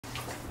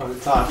On the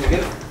top, you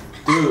get it?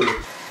 Dude. 4,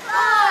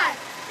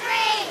 3,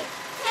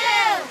 2,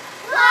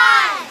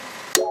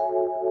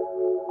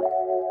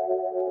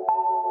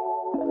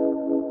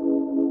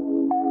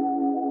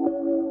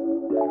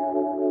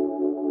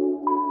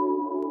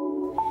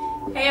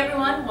 1. Hey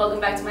everyone, welcome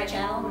back to my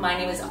channel. My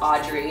name is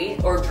Audrey,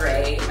 or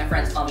Dre. My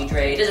friends call me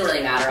Dre. It doesn't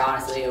really matter,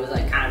 honestly. It was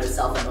like kind of a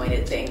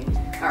self-anointed thing.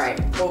 All right,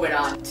 moving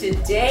on.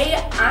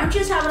 Today, I'm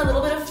just having a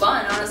little bit of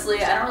fun,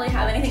 honestly. I don't really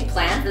have anything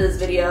planned for this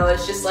video.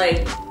 It's just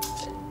like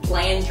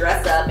playing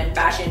dress up in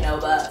Fashion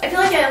Nova. I feel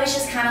like I always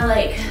just kind of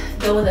like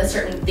go with a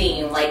certain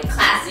theme, like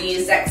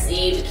classy,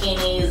 sexy,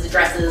 bikinis,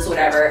 dresses,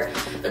 whatever.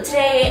 But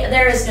today,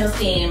 there is no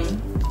theme.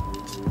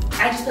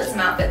 I just put some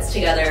outfits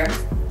together.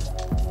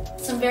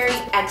 Some very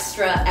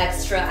extra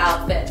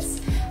outfits.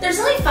 There's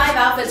only 5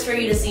 outfits for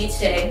you to see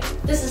today.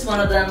 This is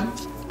one of them.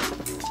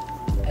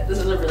 This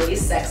is a really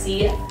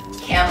sexy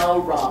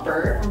camo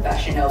romper from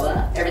Fashion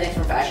Nova. Everything's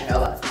from Fashion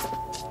Nova.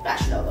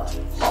 Fashion Nova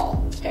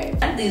haul. Okay.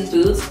 And these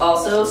boots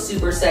also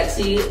super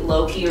sexy.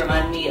 Low-key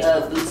remind me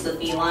of Boots the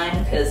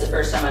Feline because the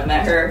first time I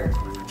met her,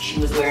 she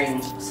was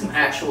wearing some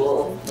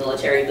actual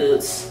military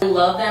boots. I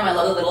love them. I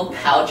love the little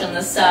pouch on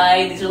the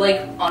side. These are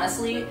like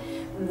honestly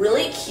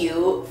really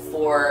cute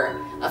for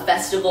a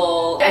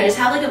festival. I just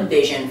have like a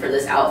vision for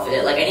this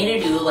outfit. Like I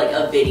need to do like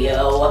a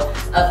video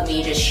of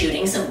me just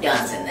shooting some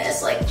guns in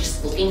this, like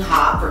just looking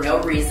hot for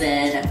no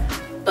reason.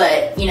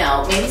 But you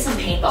know, maybe some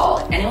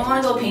paintball. Anyone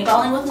want to go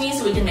paintballing with me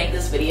so we can make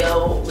this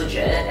video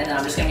legit? And then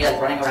I'm just gonna be like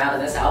running around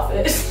in this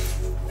outfit.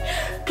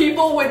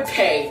 People would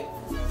pay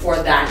for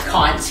that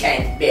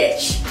content,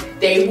 bitch.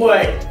 They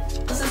would.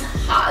 This is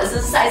hot. This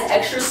is a size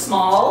extra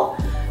small.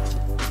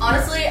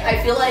 Honestly,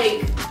 I feel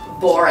like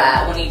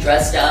Borat when he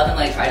dressed up and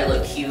like tried to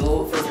look cute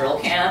for drill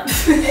camp.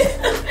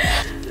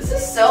 This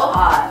is so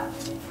hot.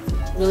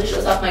 Really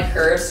shows off my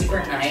curves, super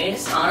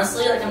nice.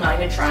 Honestly, like I'm not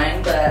even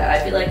trying, but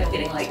I feel like I'm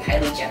getting like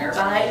Kylie Jenner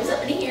vibes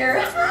up in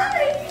here.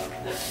 Hi!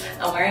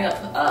 I'm wearing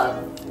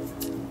a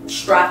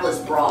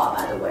strapless bra,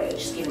 by the way,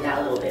 just giving that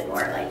a little bit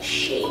more like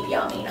shape, you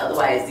know what I mean?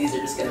 Otherwise, these are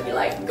just gonna be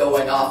like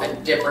going off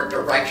in different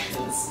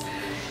directions.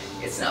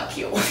 It's not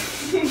cute.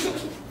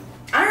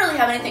 I don't really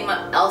have anything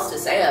else to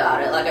say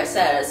about it. Like I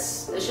said,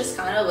 it's just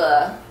kind of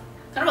a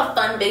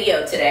fun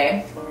video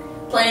today.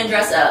 Playing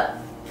dress up.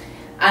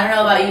 I don't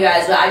know about you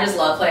guys, but I just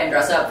love playing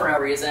dress up for no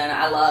reason.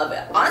 I love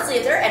it. Honestly,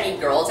 if there are any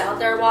girls out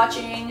there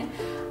watching,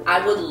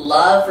 I would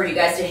love for you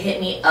guys to hit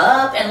me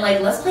up and like,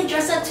 let's play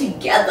dress up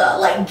together.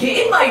 Like,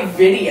 get in my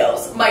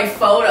videos, my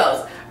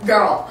photos.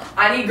 Girl,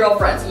 I need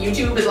girlfriends.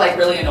 YouTube is like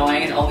really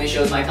annoying and only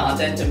shows my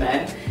content to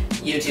men.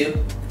 YouTube,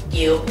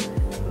 you.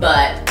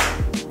 But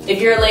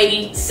if you're a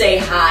lady, say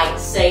hi,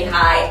 say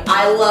hi.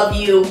 I love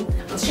you.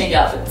 Let's change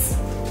outfits.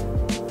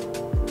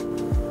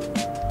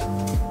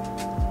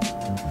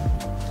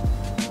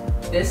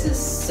 This is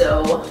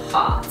so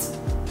hot.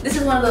 This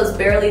is one of those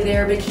barely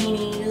there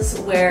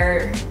bikinis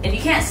where, if you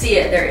can't see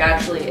it, there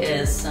actually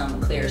is some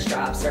clear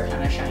straps. They're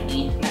kind of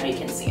shiny. Now you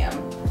can see them.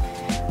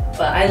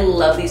 But I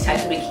love these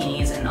types of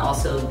bikinis and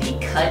also the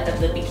cut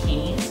of the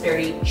bikini. It's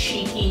very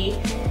cheeky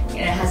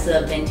and it has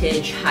a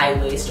vintage high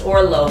waist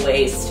or low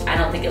waist. I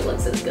don't think it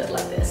looks as good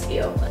like this,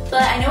 ew.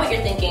 But I know what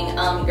you're thinking,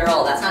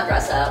 girl, that's not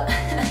dress up.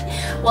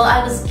 Well,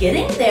 I was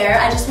getting there.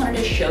 I just wanted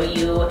to show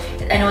you.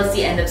 I know it's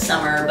the end of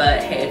summer,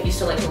 but hey, if you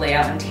still like to lay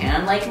out and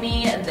tan like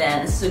me,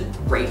 then this is a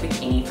great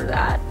bikini for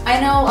that. I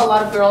know a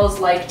lot of girls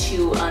like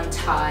to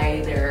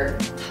untie their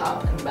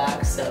top and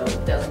back, so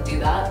it doesn't do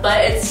that,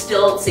 but it's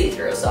still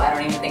see-through, so I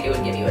don't even think it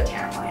would give you a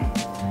tan line.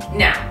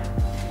 Now,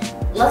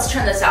 let's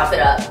turn this outfit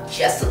up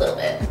just a little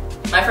bit.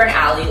 My friend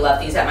Allie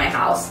left these at my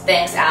house.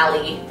 Thanks,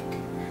 Allie.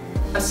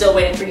 I'm still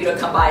waiting for you to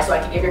come by so I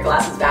can give your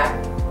glasses back.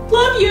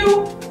 Love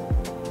you!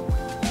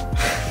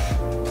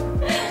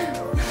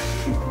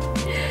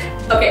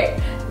 Okay,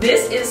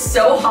 this is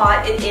so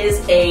hot. It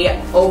is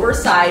a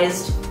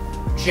oversized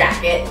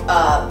jacket,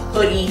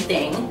 hoodie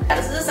thing.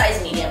 This is a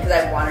size medium because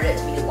I wanted it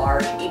to be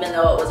large, even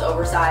though it was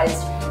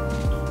oversized.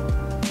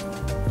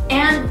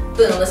 And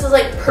boom, this is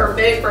like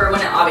perfect for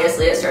when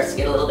obviously it starts to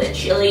get a little bit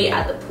chilly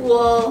at the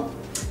pool.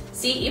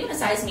 See, even a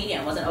size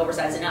medium wasn't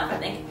oversized enough. I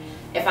think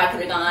if I could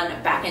have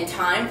gone back in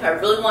time, if I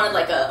really wanted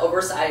like an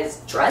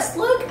oversized dress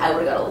look, I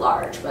would have got a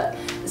large, but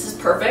this is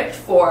perfect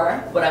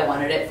for what I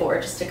wanted it for,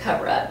 just to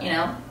cover up, you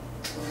know?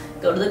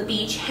 Go to the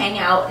beach, hang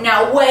out.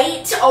 Now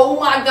wait, oh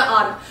my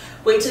God.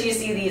 Wait till you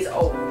see these,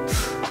 oh.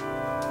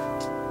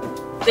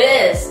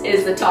 This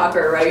is the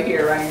talker right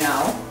here, right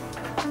now.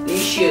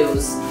 These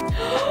shoes.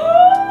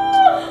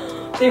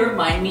 They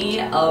remind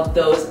me of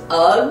those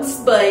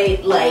Uggs,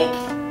 but like,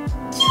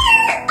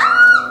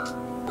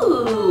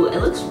 ooh,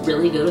 it looks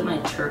really good with my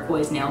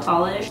turquoise nail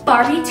polish.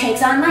 Barbie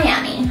takes on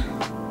Miami.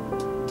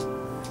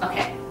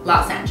 Okay,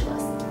 Los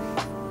Angeles.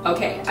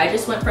 Okay, I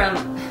just went from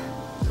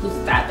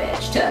who's that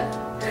bitch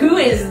to who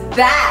is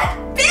that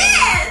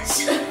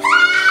bitch?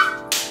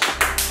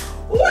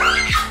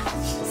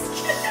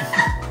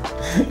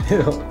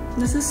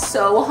 This is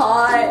so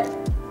hot.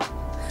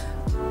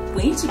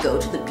 We need to go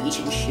to the beach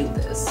and shoot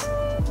this.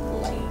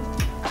 Like,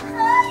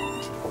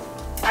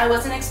 I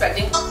wasn't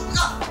expecting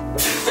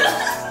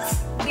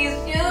these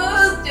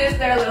shoes, just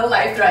they're a little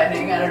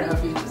life-threatening. I don't know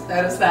if you just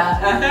noticed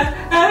that.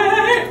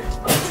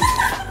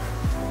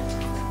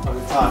 On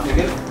the top, you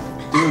get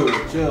it?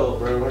 Dude, chill,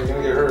 bro. You're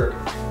gonna get hurt.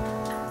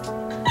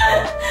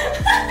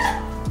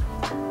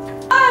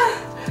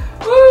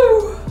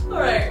 Woo!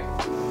 Alright.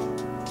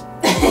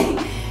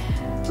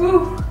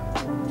 Woo.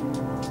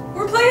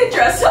 We're playing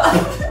dress up.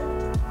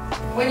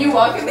 When you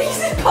walk in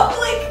these in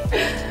public,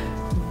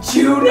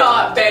 do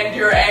not bend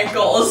your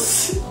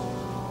ankles.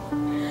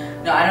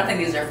 No, I don't think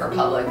these are for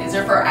public. These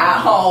are for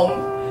at home.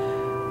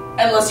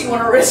 Unless you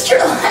want to risk your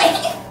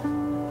life.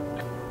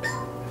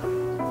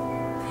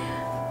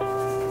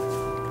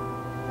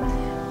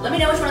 Let me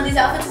know which one of these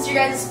outfits is your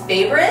guys'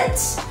 favorite.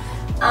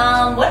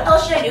 What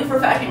else should I do for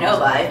Fashion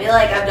Nova? I feel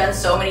like I've done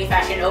so many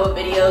Fashion Nova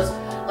videos.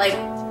 Like,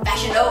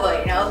 Fashion Nova,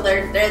 you know,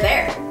 they're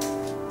there.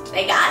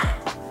 They got it.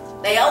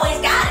 They always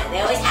got it. They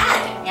always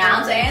had it. You know what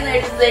I'm saying?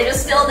 They're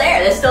just still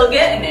there. They're still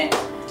getting it.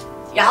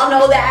 Y'all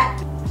know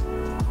that.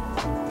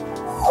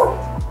 Ooh.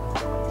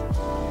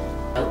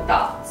 No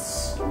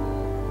thoughts.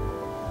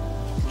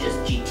 Just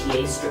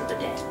GTA stripper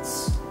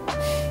dance.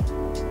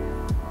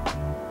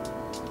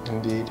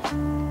 Indeed.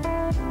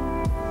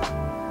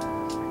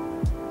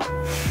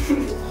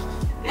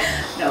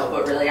 No,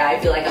 but really, I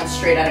feel like I'm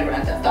straight out of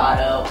Grand Theft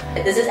Auto.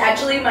 This is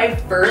actually my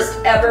first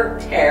ever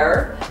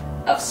pair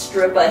of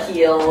stripper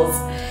heels.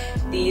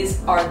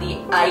 These are the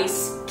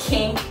Ice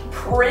Kink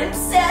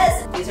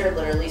Princess. These are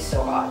literally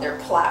so hot. They're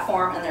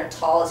platform and they're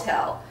tall as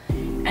hell.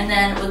 And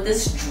then with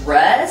this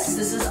dress,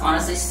 this is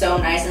honestly so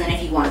nice. And then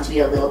if you want it to be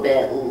a little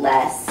bit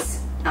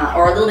less,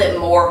 or a little bit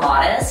more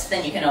modest,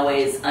 then you can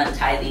always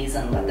untie these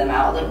and let them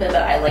out a little bit.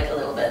 But I like a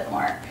little bit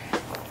more,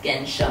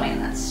 again, showing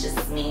that's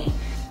just me.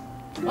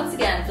 Once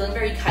again, feeling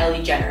very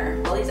Kylie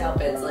Jenner. All these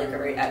outfits like are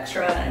very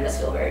extra, and I just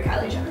feel very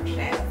Kylie Jenner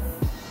today.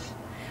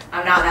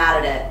 I'm not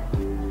mad at it.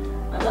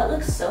 My butt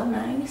looks so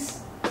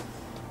nice.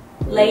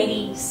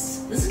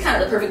 Ladies, this is kind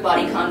of the perfect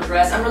bodycon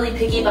dress. I'm really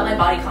picky about my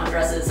bodycon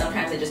dresses.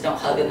 Sometimes they just don't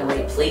hug in the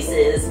right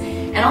places.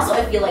 And also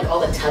I feel like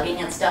all the tugging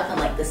and stuff and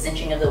like the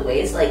cinching of the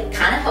waist like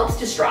kind of helps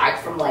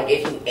distract from like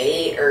if you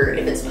ate or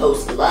if it's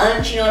post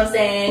lunch, you know what I'm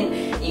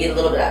saying? You get a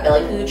little bit of that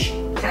belly pooch,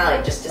 kind of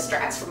like just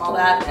distracts from all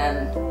that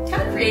and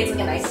kind of creates like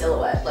a nice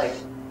silhouette. Like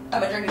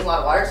I've been drinking a lot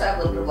of water, so I have a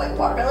little bit of like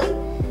water belly.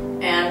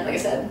 And like I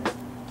said,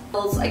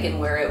 I can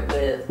wear it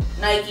with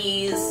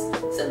Nikes,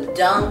 some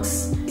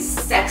Dunks,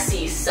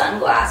 sexy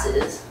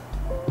sunglasses.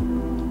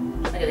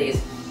 Look at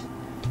these.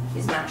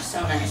 These match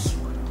so nice.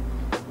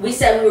 We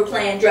said we were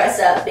playing dress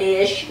up,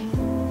 bitch.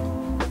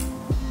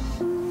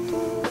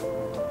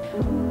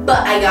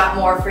 But I got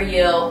more for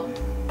you.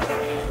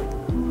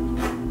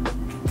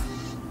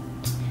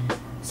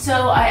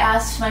 So I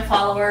asked my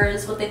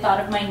followers what they thought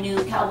of my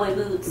new cowboy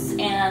boots,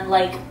 and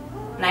like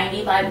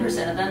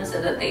 95% of them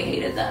said that they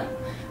hated them.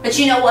 But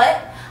you know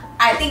what?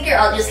 I think you're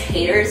all just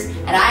haters,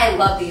 and I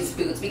love these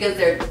boots because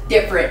they're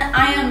different.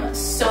 I am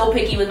so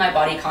picky with my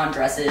bodycon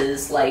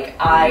dresses. Like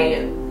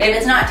if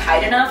it's not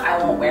tight enough, I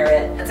won't wear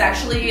it. It's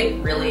actually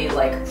really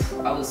like,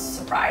 I was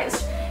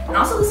surprised. And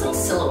also this little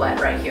silhouette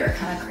right here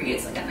kind of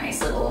creates like a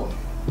nice little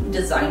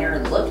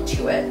designer look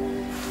to it.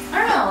 I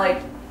don't know,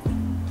 like,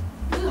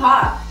 this is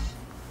hot.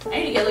 I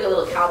need to get like a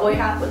little cowboy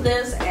hat with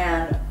this,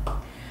 and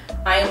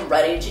I am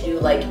ready to do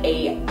like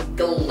a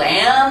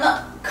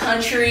glam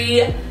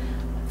country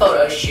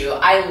photo shoot.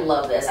 I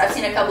love this. I've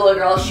seen a couple of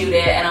girls shoot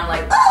it and I'm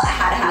like, oh, I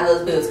had to have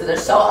those boots because they're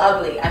so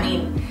ugly. I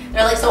mean,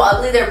 they're like so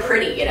ugly, they're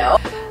pretty, you know?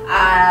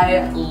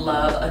 I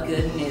love a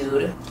good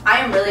nude. I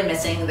am really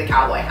missing the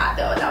cowboy hat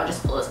though, and that would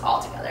just pull us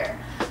all together.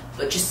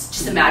 But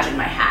just imagine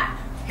my hat.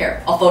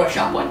 Here, I'll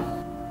Photoshop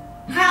one.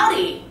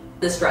 Howdy!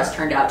 This dress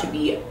turned out to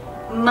be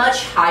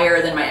much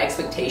higher than my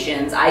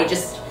expectations. I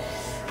just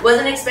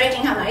wasn't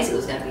expecting how nice it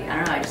was gonna be. I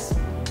don't know, I just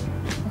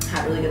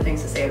have really good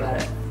things to say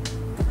about it.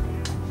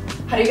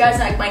 How do you guys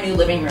like my new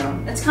living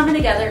room? It's coming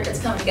together,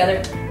 it's coming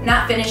together.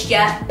 Not finished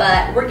yet,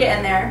 but we're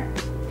getting there.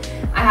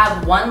 I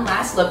have one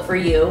last look for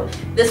you.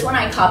 This one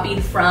I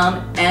copied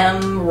from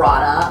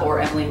Rada, or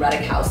Emily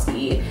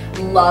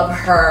Ratajkowski. Love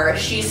her.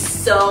 She's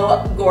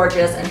so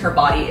gorgeous and her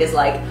body is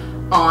like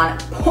on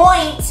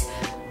point.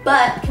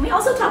 But can we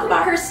also talk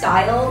about her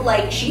style?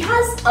 Like, she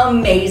has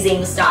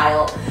amazing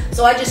style.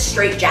 So I just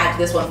straight jacked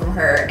this one from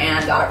her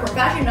and got it from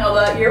Fashion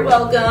Nova. You're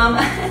welcome.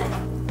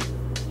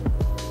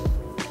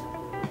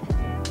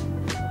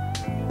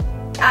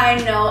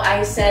 I know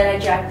I said I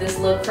jacked this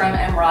look from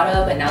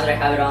Rada, but now that I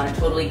have it on, it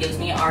totally gives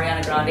me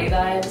Ariana Grande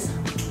vibes.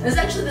 This is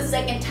actually the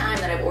second time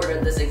that I've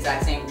ordered this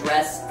exact same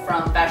dress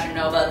from Fashion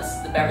Nova. This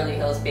is the Beverly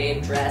Hills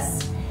Babe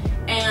dress.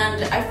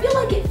 And I feel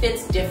like it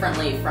fits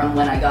differently from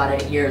when I got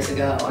it years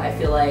ago. I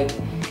feel like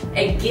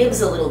it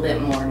gives a little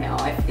bit more now.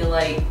 I feel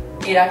like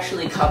it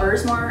actually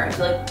covers more. I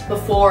feel like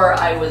before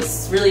I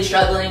was really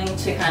struggling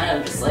to kind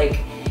of just like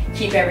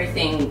keep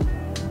everything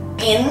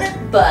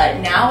in, but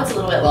now it's a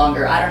little bit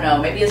longer. I don't know,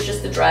 maybe it's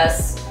just the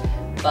dress,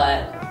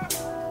 but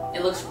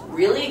it looks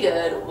really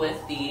good with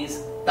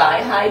these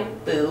thigh-high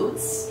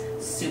boots.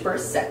 Super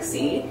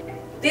sexy.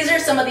 These are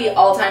some of the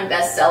all-time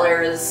best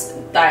sellers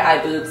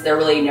thigh-high boots. They're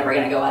really never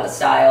gonna go out of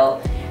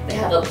style. They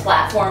have a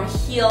platform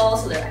heel,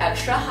 so they're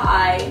extra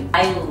high.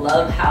 I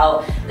love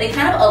how they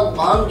kind of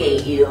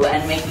elongate you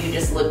and make you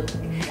just look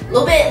a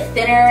little bit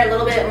thinner, a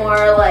little bit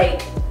more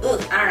like,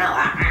 ugh, I don't know,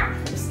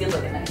 just gives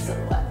like a nice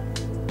silhouette.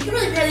 You can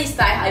really pair these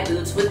thigh-high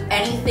boots with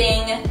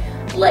anything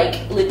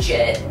like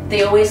legit.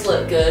 They always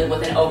look good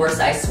with an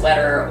oversized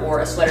sweater or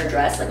a sweater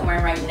dress like I'm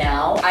wearing right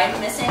now. I'm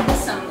missing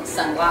some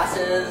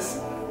sunglasses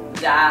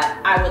that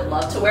I would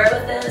love to wear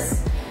with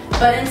this,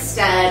 but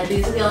instead,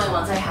 these are the only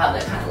ones I have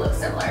that kind of look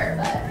similar.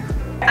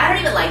 But I don't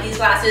even like these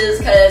glasses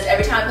because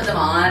every time I put them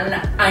on,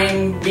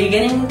 I'm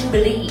beginning to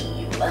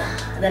believe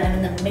that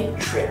I'm in the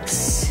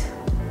Matrix.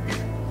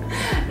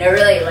 They're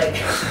really like,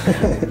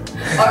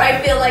 or I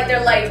feel like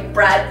they're like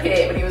Brad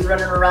Pitt when he was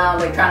running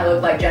around like trying to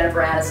look like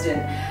Jennifer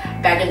Aniston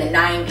back in the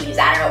 90s,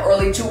 I don't know,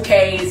 early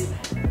 2Ks.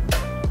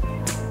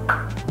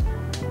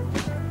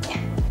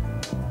 Yeah.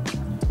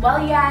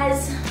 Well, you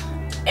guys,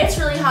 it's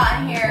really hot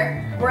in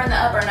here. We're in the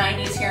upper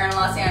 90s here in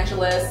Los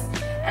Angeles,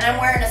 and I'm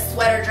wearing a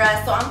sweater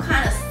dress, so I'm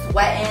kind of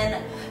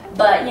sweating.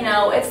 But you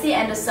know, it's the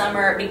end of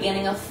summer,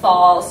 beginning of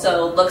fall,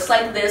 so looks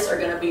like this are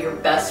gonna be your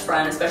best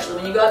friend, especially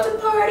when you go out to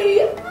party.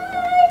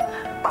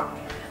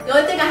 The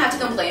only thing I have to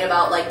complain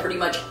about, like pretty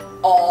much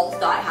all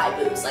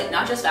thigh-high boots, like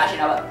not just Fashion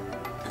Nova,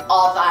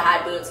 all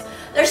thigh-high boots,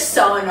 they're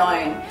so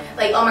annoying.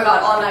 Like, oh my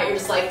god, all night you're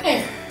just like,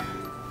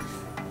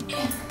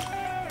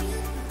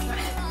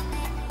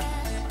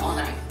 all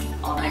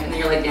night, and then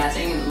you're like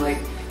dancing and like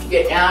you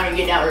get down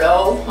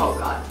low. Oh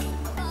god,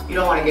 you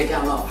don't want to get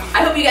down low.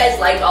 I hope you guys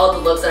liked all of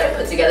the looks that I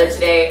put together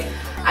today.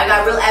 I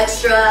got real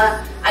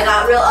extra, I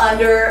got real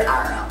under,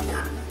 I don't know.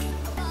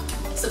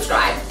 Yeah.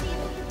 Subscribe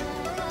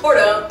or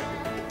don't.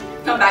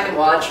 Come back and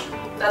watch.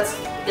 That's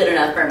good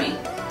enough for me.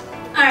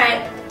 All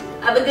right,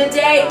 have a good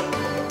day.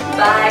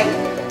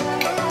 Bye.